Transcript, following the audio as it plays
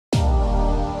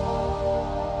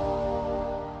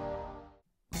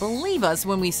believe us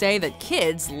when we say that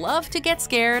kids love to get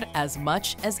scared as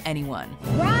much as anyone.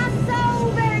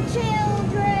 Crossover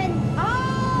children,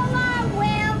 all are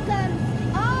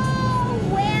welcome, all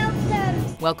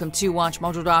welcome. Welcome to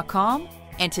WatchMojo.com,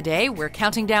 and today we're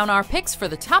counting down our picks for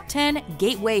the top 10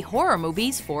 gateway horror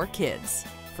movies for kids.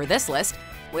 For this list,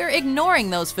 we're ignoring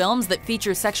those films that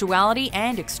feature sexuality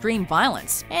and extreme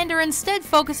violence, and are instead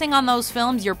focusing on those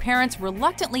films your parents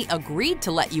reluctantly agreed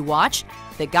to let you watch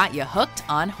that got you hooked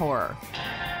on horror.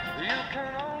 You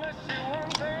can only see one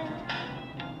thing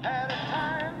at a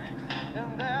time,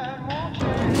 and that won't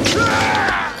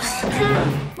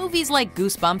change. Movies like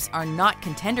Goosebumps are not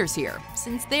contenders here,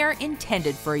 since they are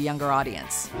intended for a younger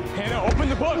audience. Hannah, open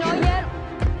the book! Not yet.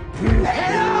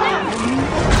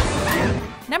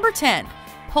 Number 10.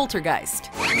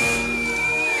 Poltergeist.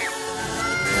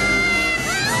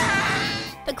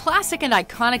 The classic and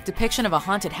iconic depiction of a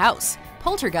haunted house,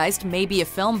 Poltergeist may be a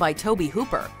film by Tobe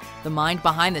Hooper, the mind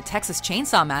behind the Texas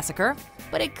Chainsaw Massacre,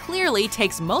 but it clearly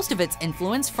takes most of its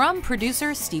influence from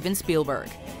producer Steven Spielberg.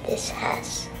 This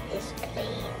house is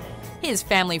clean. His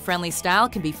family-friendly style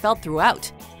can be felt throughout,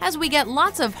 as we get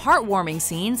lots of heartwarming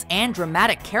scenes and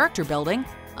dramatic character building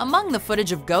among the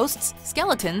footage of ghosts,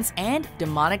 skeletons, and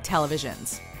demonic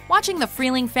televisions. Watching the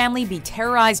Freeling family be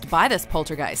terrorized by this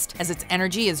poltergeist as its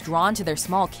energy is drawn to their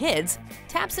small kids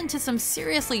taps into some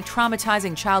seriously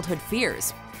traumatizing childhood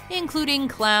fears, including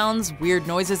clowns, weird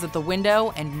noises at the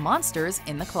window, and monsters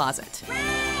in the closet. Ryan,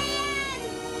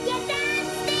 get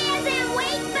downstairs and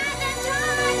wait for the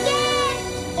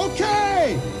target.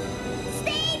 Okay!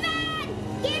 Steven,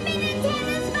 give me the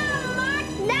tennis ball mark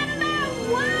number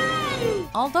 1.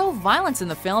 Although violence in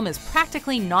the film is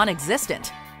practically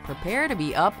non-existent, prepare to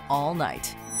be up all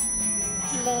night.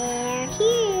 They're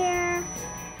here.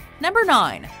 Number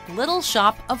 9. Little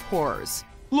Shop of Horrors.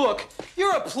 Look,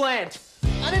 you're a plant,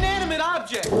 an inanimate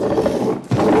object.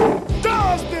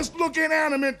 Does this look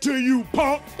inanimate to you,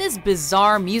 punk? This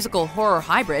bizarre musical horror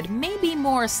hybrid may be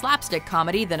more slapstick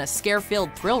comedy than a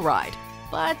scare-filled thrill ride,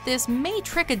 but this may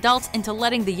trick adults into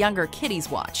letting the younger kiddies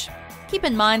watch. Keep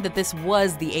in mind that this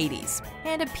was the 80s,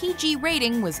 and a PG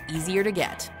rating was easier to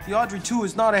get. The Audrey 2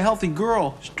 is not a healthy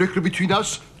girl. Strictly between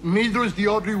us, neither is the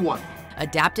Audrey 1.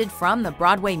 Adapted from the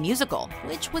Broadway musical,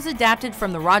 which was adapted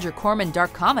from the Roger Corman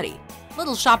dark comedy.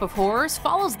 Little Shop of Horrors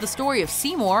follows the story of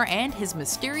Seymour and his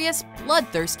mysterious,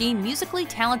 bloodthirsty, musically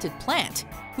talented plant,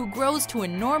 who grows to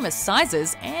enormous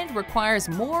sizes and requires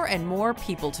more and more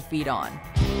people to feed on.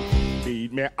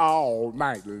 Feed me all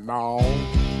night long.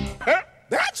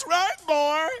 That's right,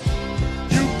 boy.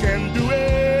 You can do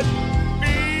it.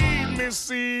 Feed me,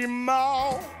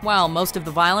 Seymour. While most of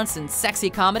the violence and sexy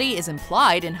comedy is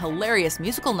implied in hilarious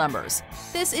musical numbers,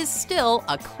 this is still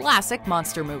a classic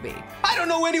monster movie. I don't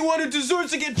know anyone who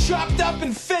deserves to get chopped up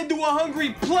and fed to a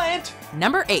hungry plant.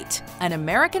 Number 8. An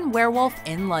American Werewolf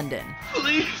in London.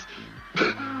 Please,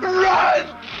 run!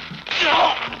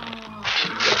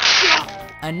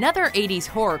 Another 80s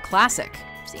horror classic.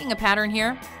 Seeing a pattern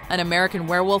here? An American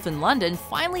Werewolf in London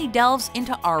finally delves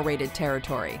into R-rated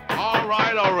territory. All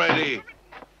right already.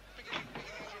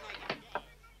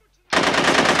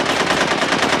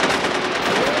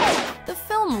 The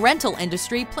film rental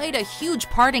industry played a huge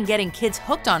part in getting kids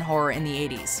hooked on horror in the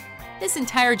 80s. This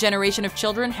entire generation of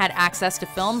children had access to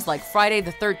films like Friday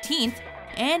the 13th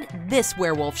and this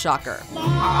werewolf shocker.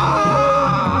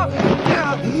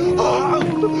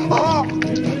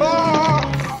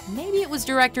 Maybe it was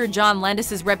director John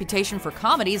Landis's reputation for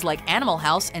comedies like Animal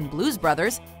House and Blues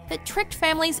Brothers that tricked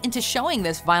families into showing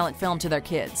this violent film to their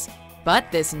kids.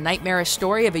 But this nightmarish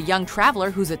story of a young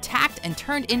traveler who's attacked and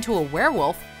turned into a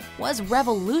werewolf was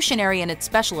revolutionary in its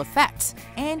special effects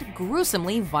and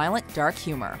gruesomely violent dark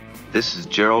humor. This is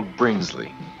Gerald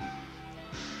Bringsley.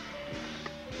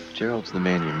 Gerald's the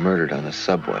man you murdered on the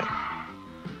subway.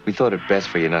 We thought it best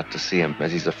for you not to see him,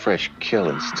 as he's a fresh kill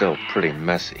and still pretty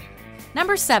messy.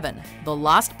 Number 7. The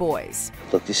Lost Boys.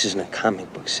 Look, this isn't a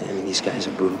comic book, Sammy. These guys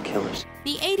are brutal killers.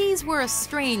 The 80s were a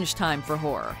strange time for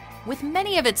horror, with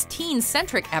many of its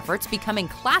teen-centric efforts becoming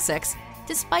classics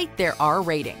despite their R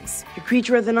ratings. The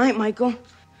creature of the night, Michael.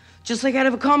 Just like out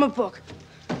of a comic book.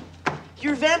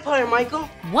 You're a vampire, Michael.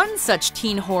 One such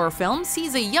teen horror film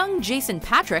sees a young Jason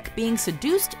Patrick being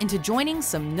seduced into joining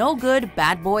some no-good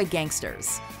bad boy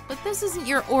gangsters. But this isn't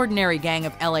your ordinary gang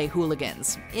of LA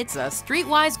hooligans. It's a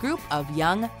streetwise group of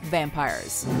young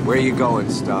vampires. Where you going,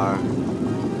 Star?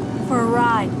 For a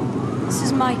ride. This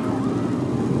is Michael.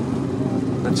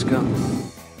 Let's go.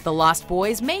 The Lost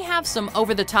Boys may have some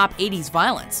over-the-top 80s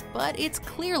violence, but it's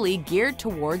clearly geared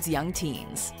towards young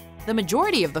teens. The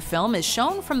majority of the film is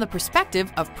shown from the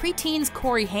perspective of preteens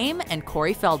Corey Haim and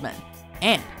Corey Feldman.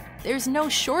 And there's no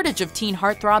shortage of teen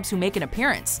heartthrobs who make an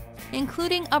appearance,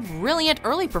 including a brilliant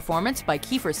early performance by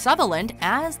Kiefer Sutherland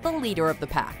as the leader of the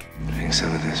pack. Drink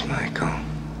some of this, Michael.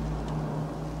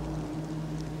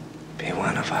 Be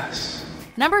one of us.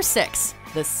 Number 6.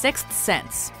 The Sixth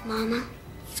Sense. Mama?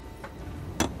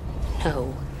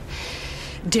 No.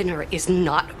 Dinner is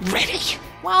not ready.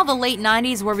 While the late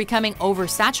 90s were becoming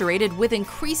oversaturated with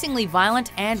increasingly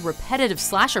violent and repetitive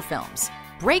slasher films,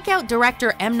 breakout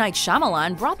director M. Night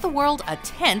Shyamalan brought the world a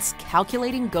tense,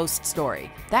 calculating ghost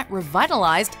story that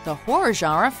revitalized the horror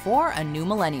genre for a new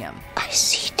millennium. I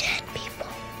see dead people.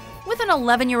 With an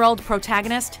 11-year-old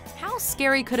protagonist, how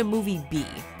scary could a movie be?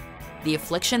 The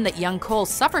affliction that young Cole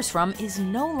suffers from is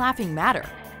no laughing matter.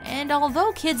 And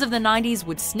although kids of the 90s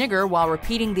would snigger while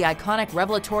repeating the iconic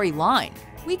revelatory line,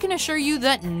 we can assure you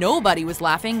that nobody was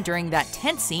laughing during that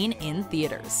tense scene in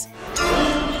theaters.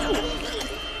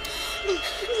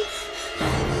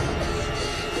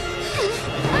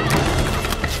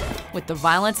 With the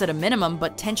violence at a minimum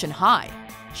but tension high,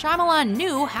 Shyamalan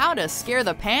knew how to scare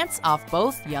the pants off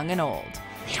both young and old.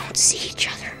 They don't see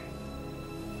each other.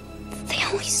 They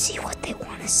only see what they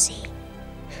want to see.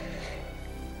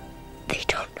 They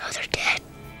don't know they're dead.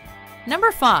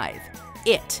 Number 5.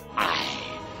 It. I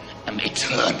am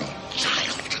eternal,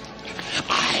 child.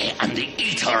 I am the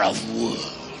eater of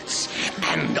worlds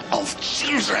and of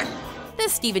children.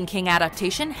 This Stephen King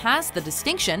adaptation has the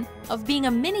distinction of being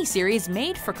a miniseries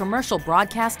made for commercial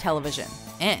broadcast television,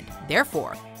 and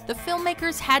therefore, the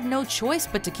filmmakers had no choice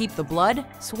but to keep the blood,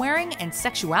 swearing, and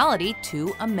sexuality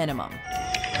to a minimum.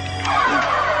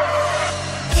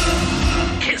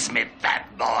 Kiss me, fat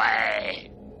boy!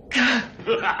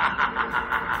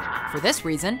 For this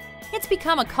reason, it's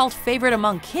become a cult favorite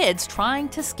among kids trying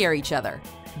to scare each other,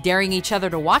 daring each other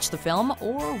to watch the film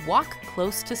or walk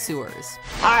close to sewers.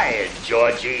 Hi,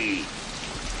 Georgie!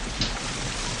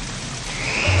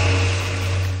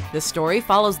 The story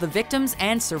follows the victims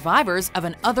and survivors of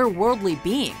an otherworldly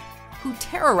being who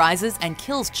terrorizes and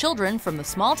kills children from the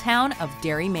small town of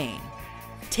Derry, Maine.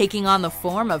 Taking on the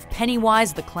form of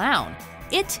Pennywise the Clown,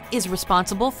 it is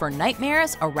responsible for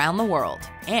nightmares around the world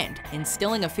and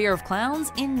instilling a fear of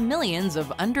clowns in millions of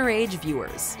underage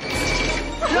viewers.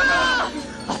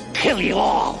 I'll kill you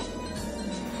all!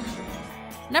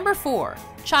 Number 4.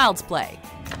 Child's Play.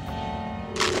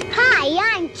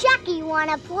 Hi, I'm Chucky.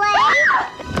 Wanna play?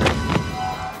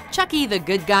 Chucky the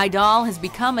Good Guy doll has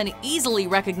become an easily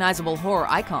recognizable horror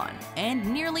icon, and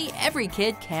nearly every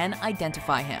kid can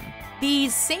identify him.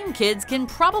 These same kids can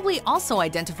probably also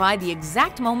identify the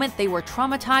exact moment they were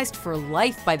traumatized for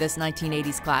life by this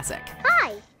 1980s classic.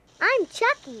 Hi, I'm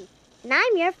Chucky, and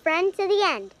I'm your friend to the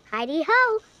end.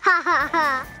 Heidi-ho, ha ha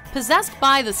ha. Possessed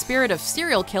by the spirit of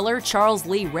serial killer Charles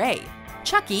Lee Ray,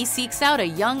 Chucky seeks out a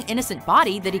young, innocent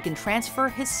body that he can transfer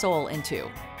his soul into,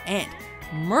 and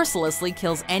mercilessly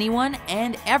kills anyone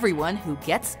and everyone who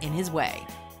gets in his way.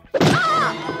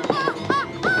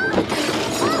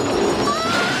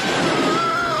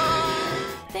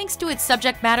 Thanks to its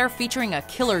subject matter featuring a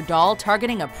killer doll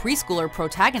targeting a preschooler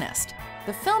protagonist,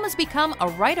 the film has become a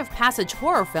rite of passage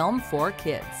horror film for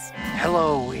kids.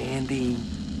 Hello, Andy.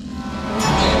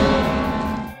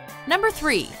 Number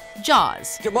 3.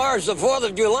 Jaws. Tomorrow's the 4th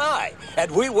of July, and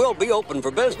we will be open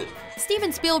for business.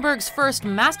 Steven Spielberg's first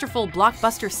masterful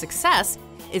blockbuster success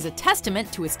is a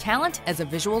testament to his talent as a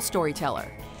visual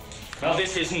storyteller. Well,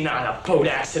 this is not a boat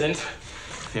accident.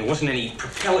 It wasn't any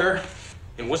propeller.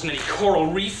 It wasn't any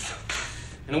coral reef.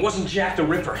 And it wasn't Jack the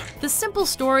Ripper. The simple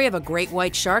story of a great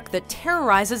white shark that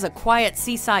terrorizes a quiet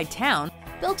seaside town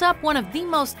built up one of the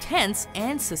most tense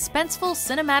and suspenseful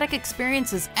cinematic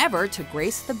experiences ever to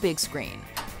grace the big screen.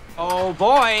 Oh,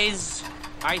 boys,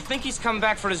 I think he's come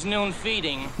back for his noon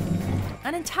feeding.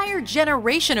 An entire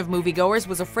generation of moviegoers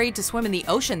was afraid to swim in the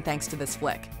ocean thanks to this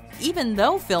flick, even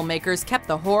though filmmakers kept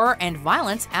the horror and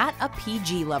violence at a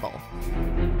PG level.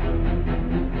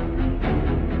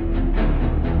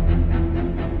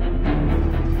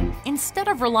 Instead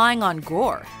of relying on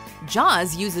gore,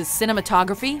 Jaws uses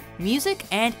cinematography, music,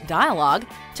 and dialogue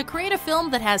to create a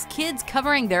film that has kids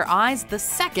covering their eyes the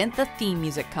second the theme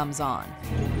music comes on.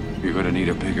 You're gonna need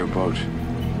a bigger boat.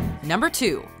 Number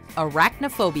 2.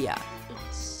 Arachnophobia.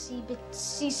 Itsy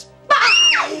bitsy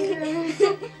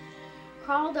spider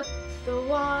crawled up the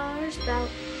water spout.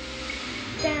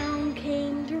 Down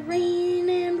came the rain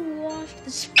and washed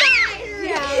the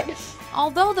spider out.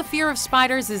 Although the fear of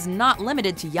spiders is not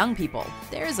limited to young people,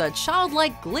 there's a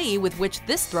childlike glee with which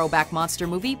this throwback monster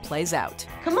movie plays out.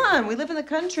 Come on, we live in the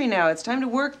country now. It's time to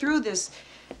work through this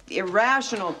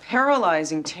irrational,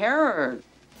 paralyzing terror.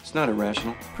 It's not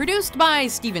irrational. Produced by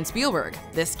Steven Spielberg,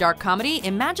 this dark comedy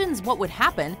imagines what would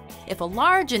happen if a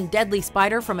large and deadly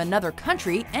spider from another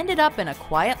country ended up in a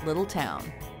quiet little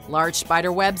town. Large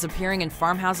spider webs appearing in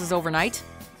farmhouses overnight,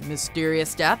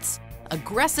 mysterious deaths,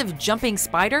 aggressive jumping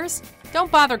spiders.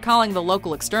 Don't bother calling the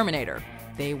local exterminator.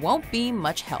 They won't be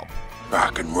much help.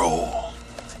 Rock and roll.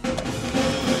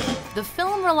 The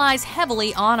film relies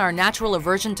heavily on our natural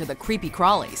aversion to the creepy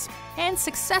crawlies, and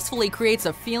successfully creates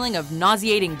a feeling of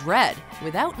nauseating dread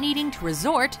without needing to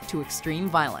resort to extreme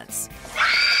violence.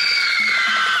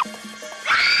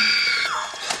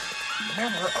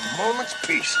 Never a moment's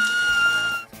peace.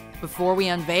 Before we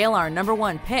unveil our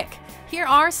 #1 pick, here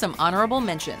are some honorable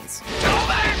mentions.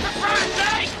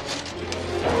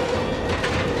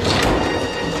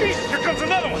 Jesus, here comes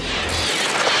another one!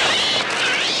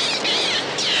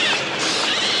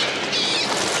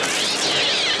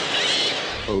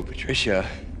 Oh, Patricia.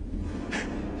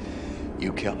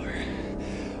 You kill her.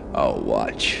 I'll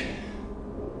watch.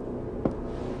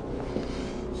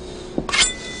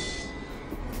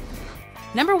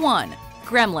 #1,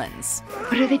 Gremlins.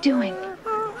 What are they doing?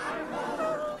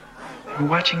 We're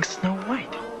watching Snow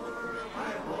White.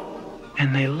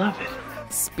 And they love it.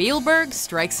 Spielberg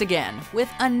strikes again with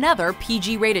another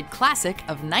PG-rated classic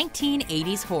of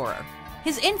 1980s horror.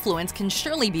 His influence can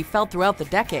surely be felt throughout the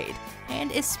decade,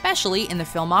 and especially in the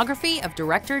filmography of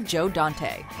director Joe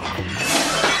Dante.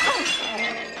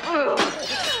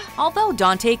 Although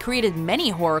Dante created many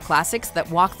horror classics that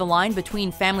walk the line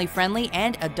between family-friendly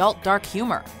and adult dark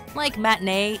humor, like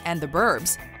Matinee and The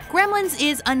Burbs, Gremlins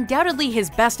is undoubtedly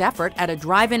his best effort at a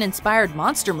drive-in-inspired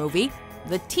monster movie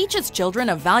that teaches children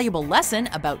a valuable lesson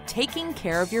about taking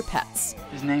care of your pets.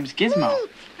 His name's Gizmo.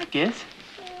 Giz?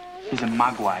 He's a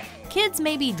Mogwai. Kids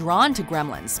may be drawn to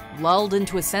Gremlins, lulled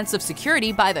into a sense of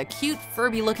security by the cute,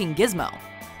 Furby-looking Gizmo,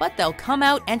 but they'll come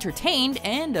out entertained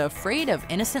and afraid of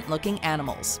innocent-looking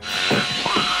animals.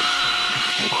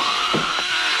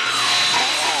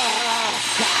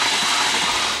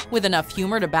 With enough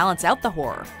humor to balance out the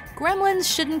horror,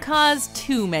 Gremlins shouldn't cause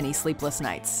too many sleepless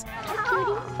nights.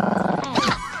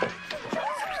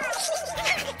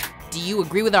 Do you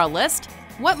agree with our list?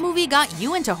 What movie got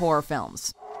you into horror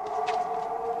films?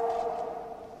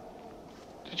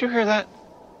 Did you hear that?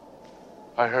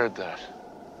 I heard that.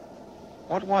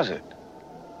 What was it?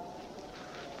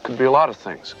 Could be a lot of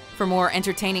things. For more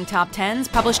entertaining top 10s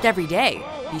published every day,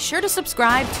 be sure to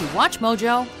subscribe to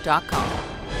WatchMojo.com.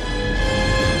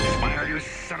 Fire, you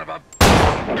son of a...